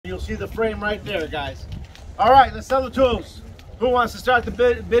see the frame right there, guys. All right, let's sell the tools. Who wants to start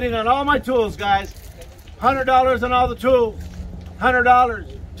the bidding on all my tools, guys? $100 on all the tools.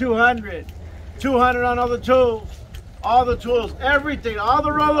 $100, 200, 200 on all the tools, everything, all the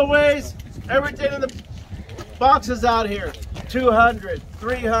rollaways, everything in the boxes out here. 200,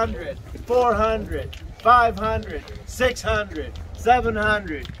 300, 400, 500, 600,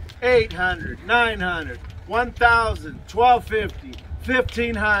 700, 800, 900, 1,000, 1,250,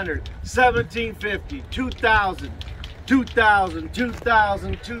 1,500, 1,750, 2,000, 2,000,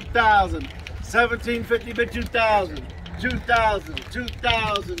 2,000, 2,000, 1,750 bid 2,000, 2,000,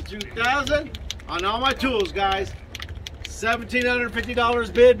 2,000, 2,000 on all my tools, guys.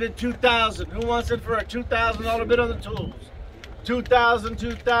 $1,750 bid 2,000. Who wants it for a $2,000 bid on the tools? 2,000,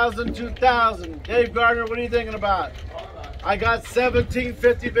 2,000, 2,000. Dave Gardner, what are you thinking about? I got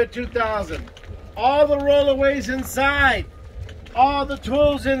 1,750 bid 2,000. All the rollaways inside. All the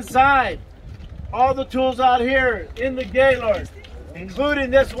tools inside. All the tools out here in the Gaylord, including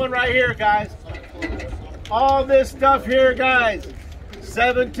this one right here, guys. All this stuff here, guys.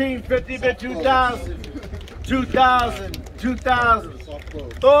 1,750 bid 2,000. 2,000, 2,000.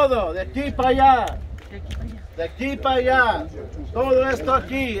 Todo, de aquí para allá. De aquí para allá. Todo esto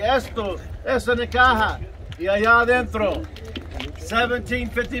aquí, esto en la caja. Y allá adentro.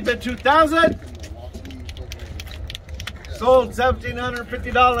 1,750 bid 2,000. Sold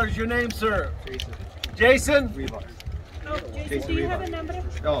 $1,750. Your name, sir? Jason? Oh, Jason, do you have a number?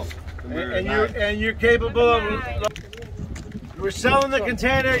 No. And you're capable of... We're selling the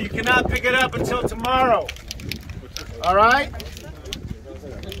container. You cannot pick it up until tomorrow. All right?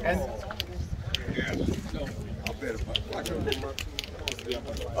 And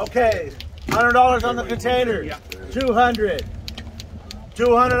okay, $100 on the container. 200.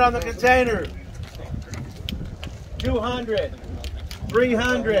 200 on the container. 200.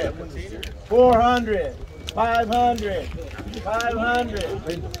 300. 400. 500.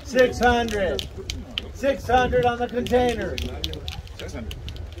 500. 600. 600 on the container.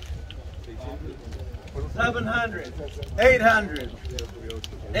 700, 800,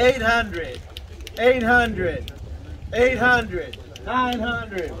 800, 800, 800,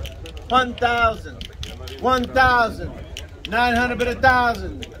 900, 1,000, 1,000, 900 bid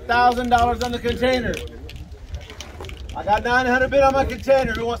 1,000, $1,000 on the container. I got 900 bid on my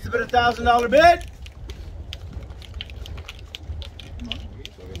container. Who wants to bid a $1,000 bid?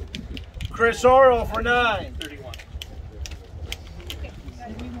 Chris Oro for 9.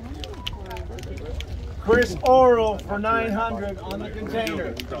 Chris Oro for 900 on the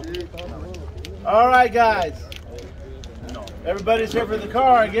container. All right, guys. Everybody's here for the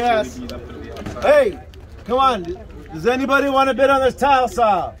car, I guess. Hey, come on. Does anybody want to bid on this tile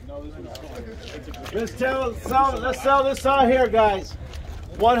saw? Let's sell this saw here, guys.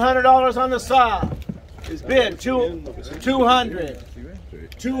 $100 on the saw. Is bid 200.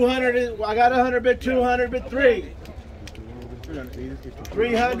 200. I got 100 bid 200 bid 3.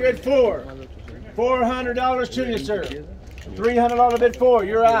 300 4. $400 to you, sir. $300 bid 4.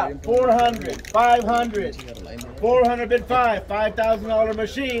 You're out. 400. 500. 400 bid 5. $5,000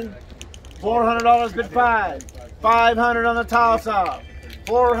 machine. $400 bid 5. 500 on the tile saw.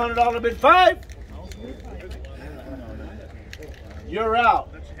 $400 bid 5. You're out.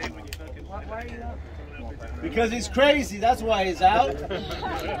 Because he's crazy. That's why he's out.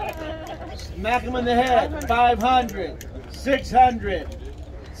 Smack him in the head. 500. 600.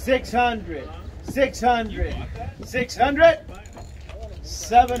 600. 600, 600,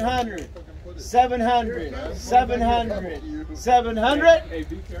 700, 700, 700, 700.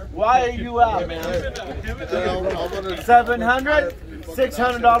 Why are you out, man? 700,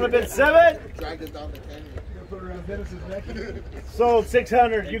 $600 bid 7. Sold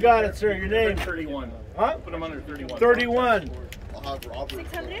 600. You got it, sir. Your name? 31. Huh? Put them under 31. 31.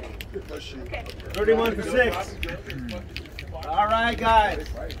 600? Okay. 31 for 6. All right, guys.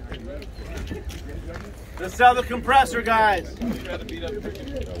 Let's sell the compressor, guys.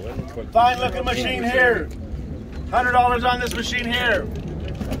 Fine looking machine here. $100 on this machine here.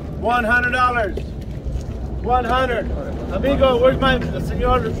 $100. 100. Amigo, where's my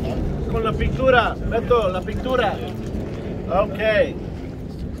señor con la pintura? Beto, la pintura. Okay.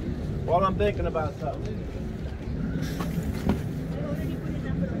 While I'm thinking about something.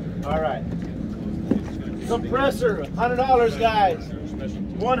 All right. Compressor, $100, guys.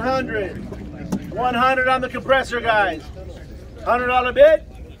 100. 100 on the compressor, guys. $100 bid.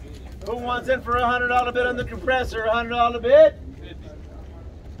 Who wants in for a $100 bid on the compressor? $100 bid.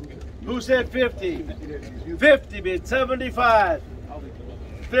 Who said 50? 50 bid. 75.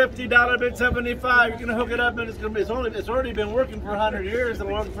 $50 bid 75. You're gonna hook it up and it's already been working for 100 years.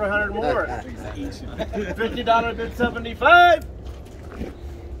 It'll work for 100 more. $50 bid 75.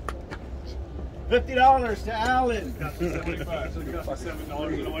 $50 to Alan.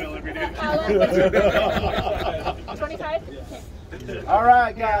 $7 in oil every day. 25? All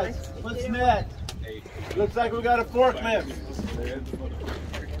right, guys. What's next? Looks like we got a forklift.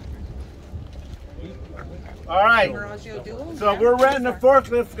 All right. So we're renting a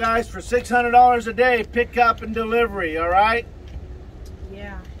forklift, guys, for $600 a day, pickup and delivery. All right.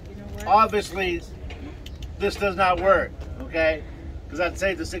 Yeah. You know what? Obviously, this does not work. Okay, because I'd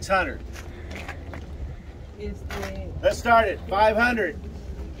save the 600. Let's start it. 500.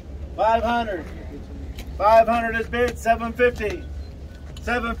 500. 500 is bid. 750.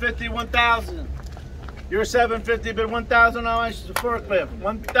 750. 1,000. You're 750, but 1,000 on the forklift.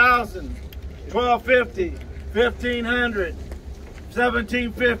 1,000. 1,250. 1,500.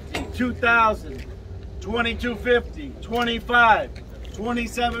 1,750. 2,000. 2,250. 25.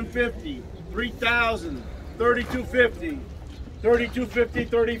 2,750. 3,000. 3,250. 3,250.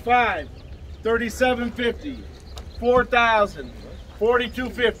 35. 3,750, 4,000,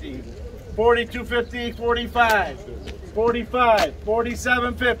 4,250, 4,250, 45, 45,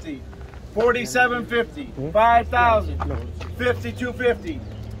 4,750, 4,750, 5,000, 5,250,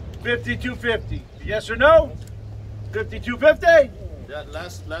 5,250. Yes or no? 5,250? That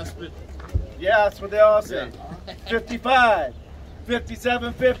last bit. Yeah, that's what they all say. 55,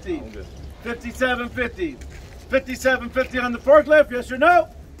 5,750, 5,750, 5,750 on the forklift. Yes or no?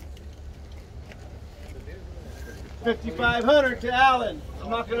 5,500 to Alan.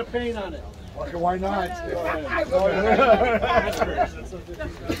 I'm not going to paint on it. Okay, why not?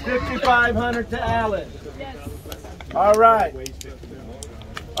 5,500 to Alan. All right.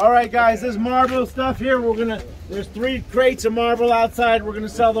 All right, guys. This marble stuff here, there's 3 crates of marble outside. We're gonna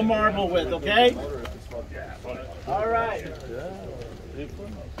sell the marble with. Okay. All right.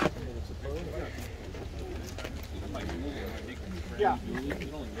 Yeah.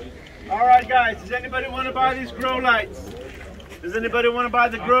 All right, guys, does anybody want to buy these grow lights? Does anybody want to buy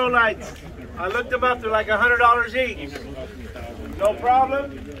the grow lights? I looked them up, they're like $100 each. No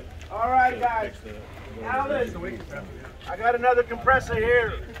problem? All right, guys. Alan, I got another compressor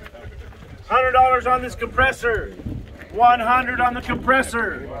here. $100 on this compressor. 100 on the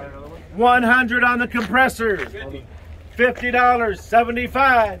compressor. 100 on the compressor. $50,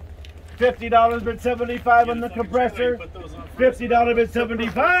 75. $50 bid 75 on the compressor. $50 bid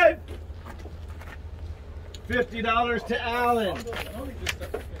 75. $50 to Alan.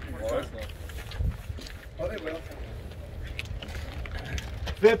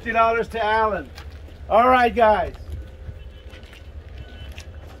 $50 to Alan. All right, guys.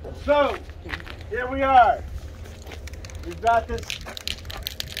 So, here we are. We've got this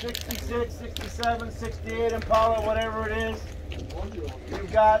 66, 67, 68 Impala, whatever it is.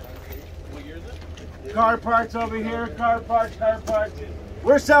 We've got car parts over here, car parts, car parts.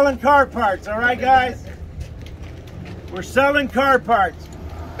 We're selling car parts, all right, guys? We're selling car parts.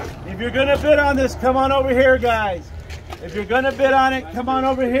 If you're gonna bid on this, come on over here, guys. If you're gonna bid on it, come on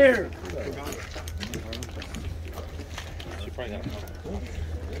over here.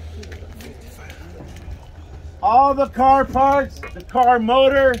 All the car parts, the car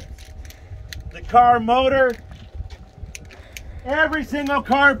motor, every single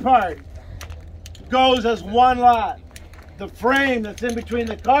car part goes as one lot. The frame that's in between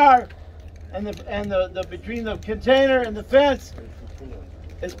the car and the between the container and the fence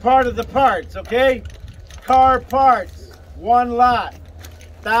is part of the parts, okay? Car parts, one lot,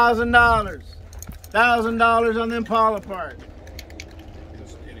 $1,000. $1,000 on the Impala part.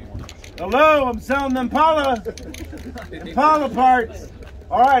 Hello, I'm selling the Impala parts.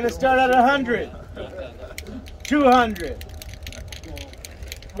 All right, let's start at 100. 200.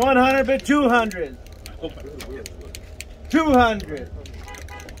 100 bid 200. 200.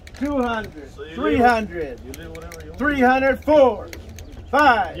 200. 300. 300. 4.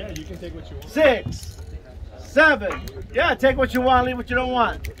 5. Yeah, you can take what you want. 6. 7. Yeah, take what you want, leave what you don't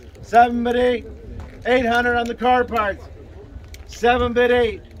want. 7 bid 8. 800 on the car parts. 7 bid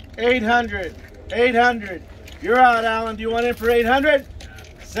 8. 800. 800. You're out, Alan. Do you want in for 800?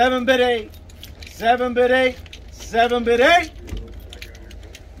 7 bid 8. 7 bid 8. 7 bid 8.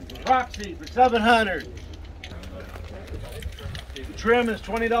 Proxy for 700. The trim is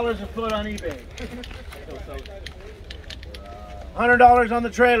 $20 a foot on eBay. $100 on the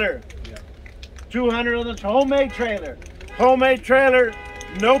trailer. 200 on the homemade trailer. Homemade trailer,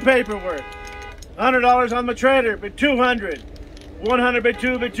 no paperwork. $100 on the trailer, but 200. 100 bid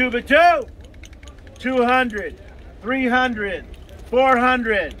 2 bid 2 bid 2. 200. 300.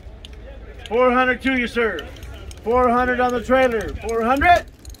 400. 400 to you, sir. 400 on the trailer. 400.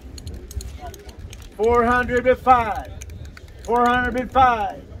 400 bid 5. 400 bid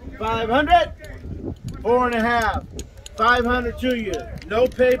 5. 500. 4.5. 500 to you. No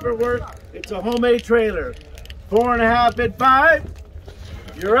paperwork. It's a homemade trailer. 4.5 bid 5.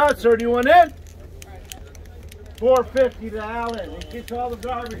 You're out, sir. Do you want in? 450 to Alan. He gets all the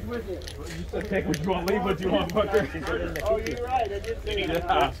garbage with it. You said take what you want, leave what you want, fucker. Oh, you're right. I did say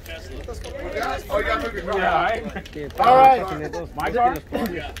that. Yeah. All right. My car?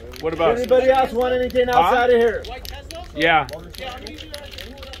 What about? Anybody else want anything outside of here? Yeah.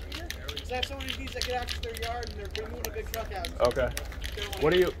 Have somebody who needs to get access to their yard and they're moving a big truck out. Okay.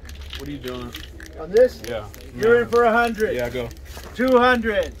 What are you doing? On this? Yeah. You're in for 100. Yeah, go.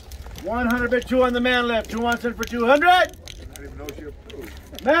 200. 100 bid 2 on the man lift. Who wants it for 200? I didn't even know she approved.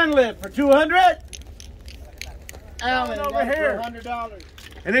 Man lift for 200. Alan over here. $100.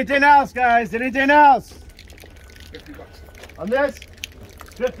 Anything else, guys? Anything else? 50 bucks. On this?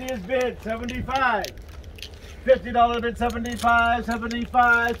 50 is bid. 75. $50 bid. 75.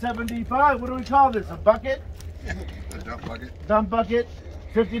 75. 75. What do we call this? A bucket? A dump bucket. Dump bucket.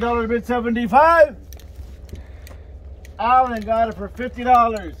 $50 bid. 75. Alan got it for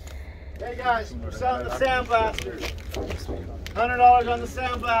 $50. Hey guys, we're selling the sandblasters. $100 on the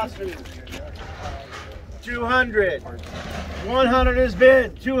sandblasters. 200. 100 is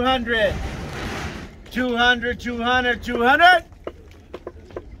bid. 200. 200, 200, 200.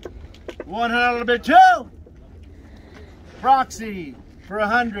 100 bid 2. Proxy for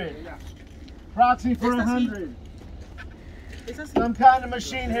 100. Proxy for 100. Some kind of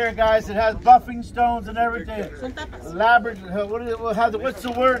machine here, guys, that has buffing stones and everything. What's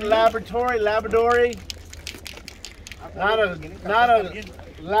the word? Laboratory? Not a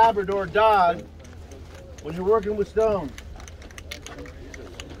Labrador dog when you're working with stones.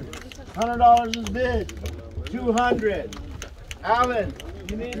 $100 is bid. 200. Alan,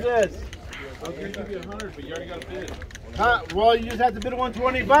 you need this. I was going to give you 100, but you already got a bid. Well, you just have to bid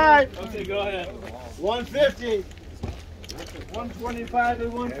 125. Okay, go ahead. 150. 125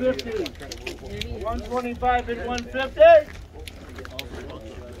 and 150. 125 and 150.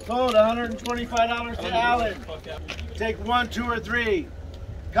 Sold $125 to Alan. Take 1, 2, or 3.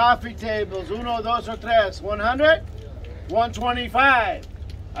 Coffee tables. 1, 2, or 3. 100. 125.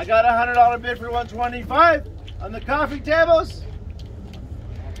 I got a $100 bid for 125 on the coffee tables.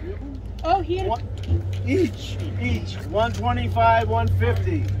 Oh, here. Each. 125,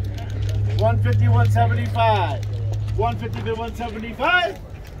 150. 150, 175. 150 bid 175.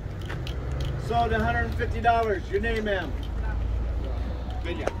 Sold $150. Your name, ma'am?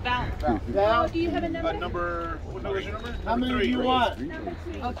 Val. Val? Do you have a number? What number is your number? How many do you want?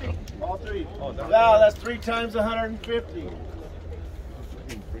 Oh, 3. All 3. Val, that's 3 times 150. You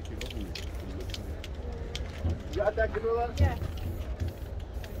got that, Camilla? Yeah.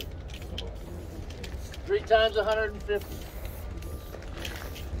 3 times 150.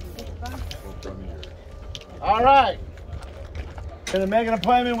 All right. Gonna make an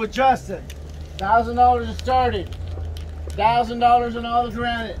appointment with Justin. $1,000 is started. $1,000 on all the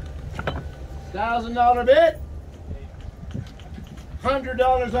granite. $1,000 bid.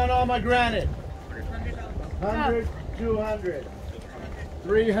 $100 on all my granite. 100, 200,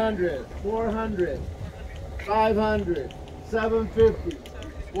 300, 400, 500, 750,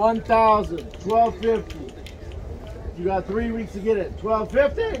 1,000, 1,250. You got 3 weeks to get it.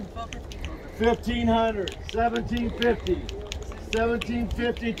 1,250, 1,500, 1,750,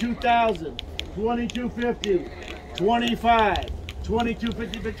 1,750, 2,000, 2,250, 25,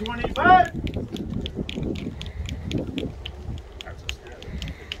 2,250 to 25.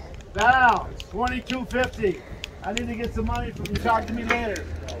 Val, 2,250. I need to get some money from you. Talk to me later.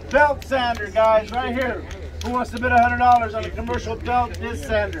 Belt sander, guys, right here. Who wants to bid $100 on a commercial belt disc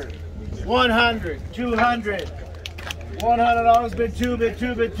sander? 100, 200, $100 bid 2, bid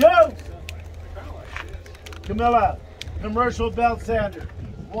 2, bid 2. Camilla, commercial belt sander.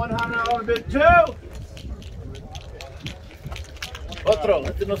 $100 bid 2. Otro,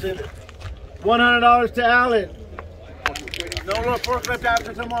 este no sirve. $100 to Alan. No more forklift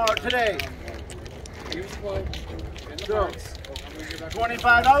after tomorrow, today. So,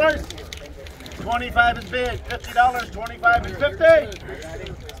 $25. 25 is bid. $50. 25 is 50.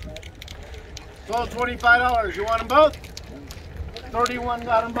 Sold $25. You want them both? 31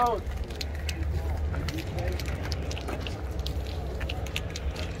 got them both.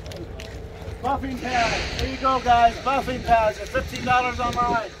 Buffing pads. There you go, guys. Buffing pads are $15 on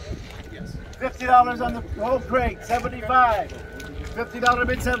mine. $50 on the whole crate. 75. $50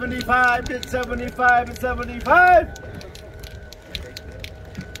 bid 75. Bid 75 and 75.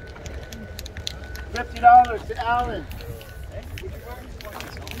 $50 to Alan.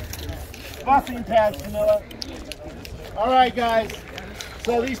 Buffing pads, Camilla. All right, guys.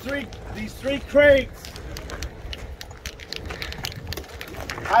 So these three crates,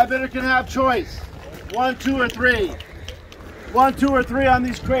 I better can have choice. 1, 2, or 3. 1, 2, or 3 on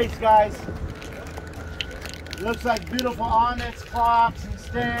these crates, guys. Looks like beautiful onyx clocks and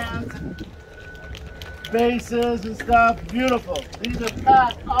stands and bases and stuff. Beautiful. These are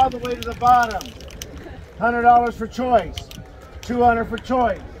packed all the way to the bottom. $100 for choice. $200 for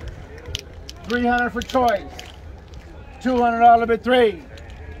choice. $300 for choice. $200 bid 3.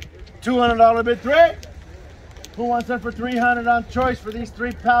 $200 bid 3. Who wants them for $300 on choice for these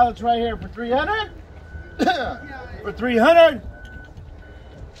 3 pallets right here? For $300? For $300?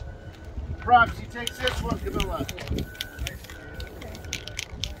 Proxy takes this one, Camilla.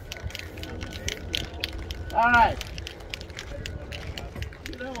 All right.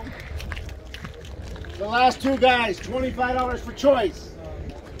 The last 2 guys, $25 for choice.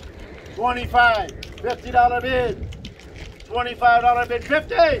 $25, $50 bid. $25 bid,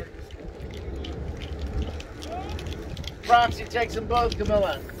 50. Proxy takes them both,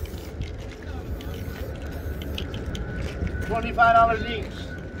 Camilla. $25 each.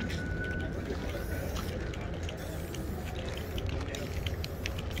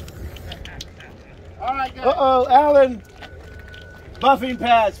 All right, guys. Uh-oh, Alan. Buffing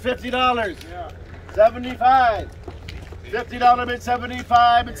pads, $50. Yeah. 75. $50 bid,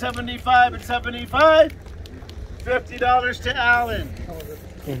 75, and 75, and 75. $50 to Alan.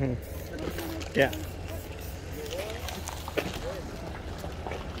 Mm-hmm. Yeah.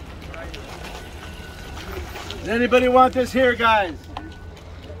 Does anybody want this here, guys?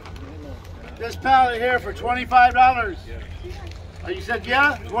 This pallet here for $25. Oh, you said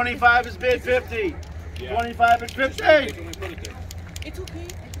yeah? 25 is bid, 50. Yeah. 25 and 50. It's okay.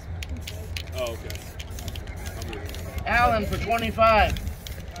 Oh, okay. Alan for 25.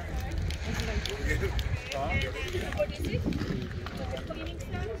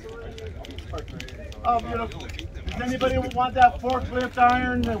 Oh, beautiful. Does anybody want that forklift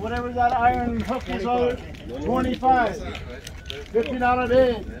iron, whatever that iron hook is over? 25. $50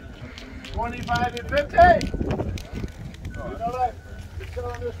 bid. 25 and 50. You know that? We're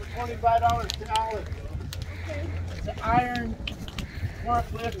selling this for $25 to Alan. It's an iron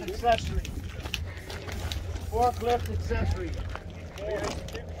forklift accessory. Forklift accessory.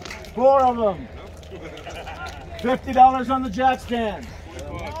 4 of them. $50 on the jack stand.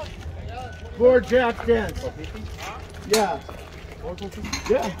 4 jack stands. Yeah.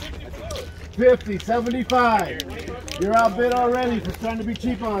 Yeah. 50, 75. You're outbid already for trying to be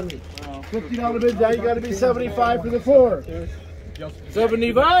cheap on me. $50 bid, now you got to be 75 for the 4.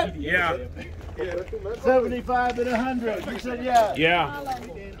 75? Yeah. 75 and 100. You said yeah. Yeah.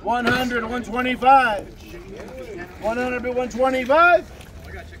 100, 125. 100 bid, 125.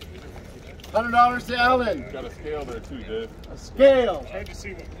 $100 to Alan. Got a scale there too, Dave. A scale.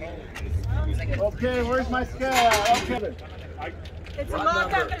 Okay, where's my scale? Okay. It's a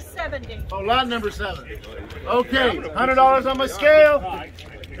lot number 70. Oh, lot number 7. Okay, $100 on my scale.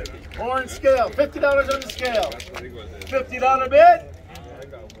 Orange scale. $50 on the scale. $50 bid.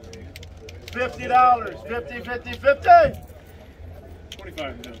 $50. 50, 50, 50.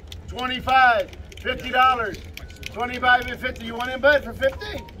 25. No. 25. $50. 25 and 50. You want him bid for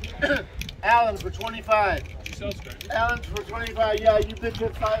 50? Alan for 25. Alan for 25. Yeah, you bid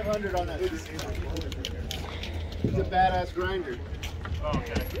 500 on that. It's a badass grinder. Oh,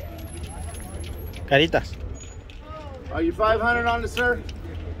 okay. Caritas. Are you 500 on it, sir?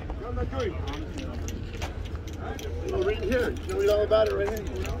 Oh, right here. You can read all about it right here.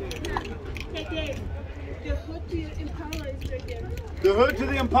 Hey, Dave. The hood to your Impala is right there. The hood to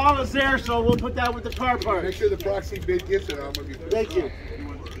the Impala is there, so we'll put that with the car part. Make sure the proxy bid gets it. I'm gonna be. Thank you.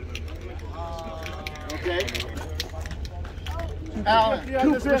 Okay. Alan,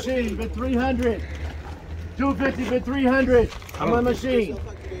 250 bid 300. 250 bid 300 on my machine.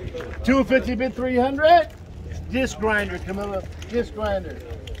 250 bid 300. Disc grinder, Camilla. Disc grinder.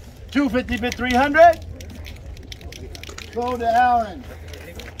 250 bid 300. Go to Alan.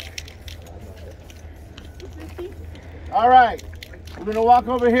 All right. We're gonna walk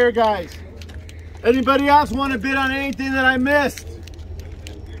over here, guys. Anybody else want to bid on anything that I missed?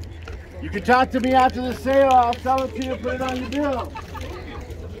 You can talk to me after the sale. I'll sell it to you, put it on your bill.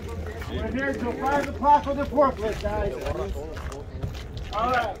 We're here till 5 o'clock with the forklift, guys.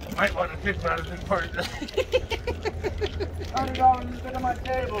 All right. Might want to pick out of this part. $100 is bid on my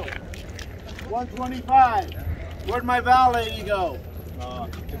table. 125. Where'd my valet go?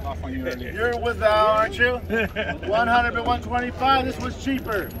 Took off on you earlier. You're with Val, aren't you? 100 but 125. This was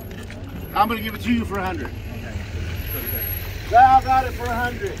cheaper. I'm gonna give it to you for 100. Val got it for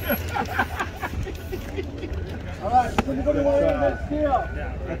 100. All right, does anybody want any of this steel?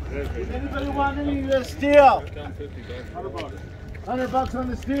 Does anybody want any of this steel? $100 on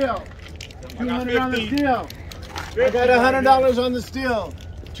the steel. 200 on the steel. I got $100 on the steel.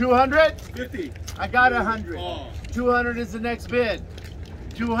 200? 50. I got 100. 200 is the next bid.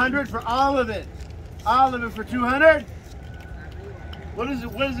 200 for all of it. All of it for 200? What is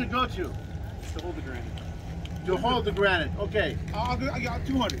it? What does it go to? To hold the granite. To hold the granite. Okay. I got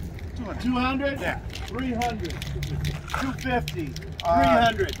 200. 200? Yeah. 300. 250.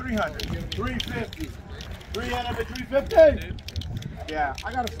 300. 300. 350. 300 to 350? Yeah,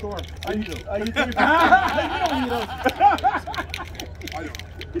 I got a store. Are you 350?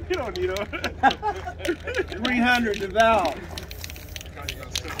 You don't need them. 300 to Val.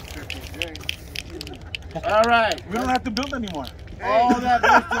 All right. We don't have to build anymore. All that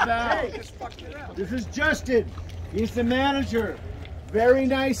goes to Val. This is Justin. He's the manager. Very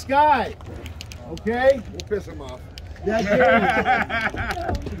nice guy. Okay? We'll piss him off. That's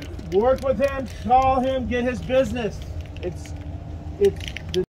it. Work with him, call him, get his business. It's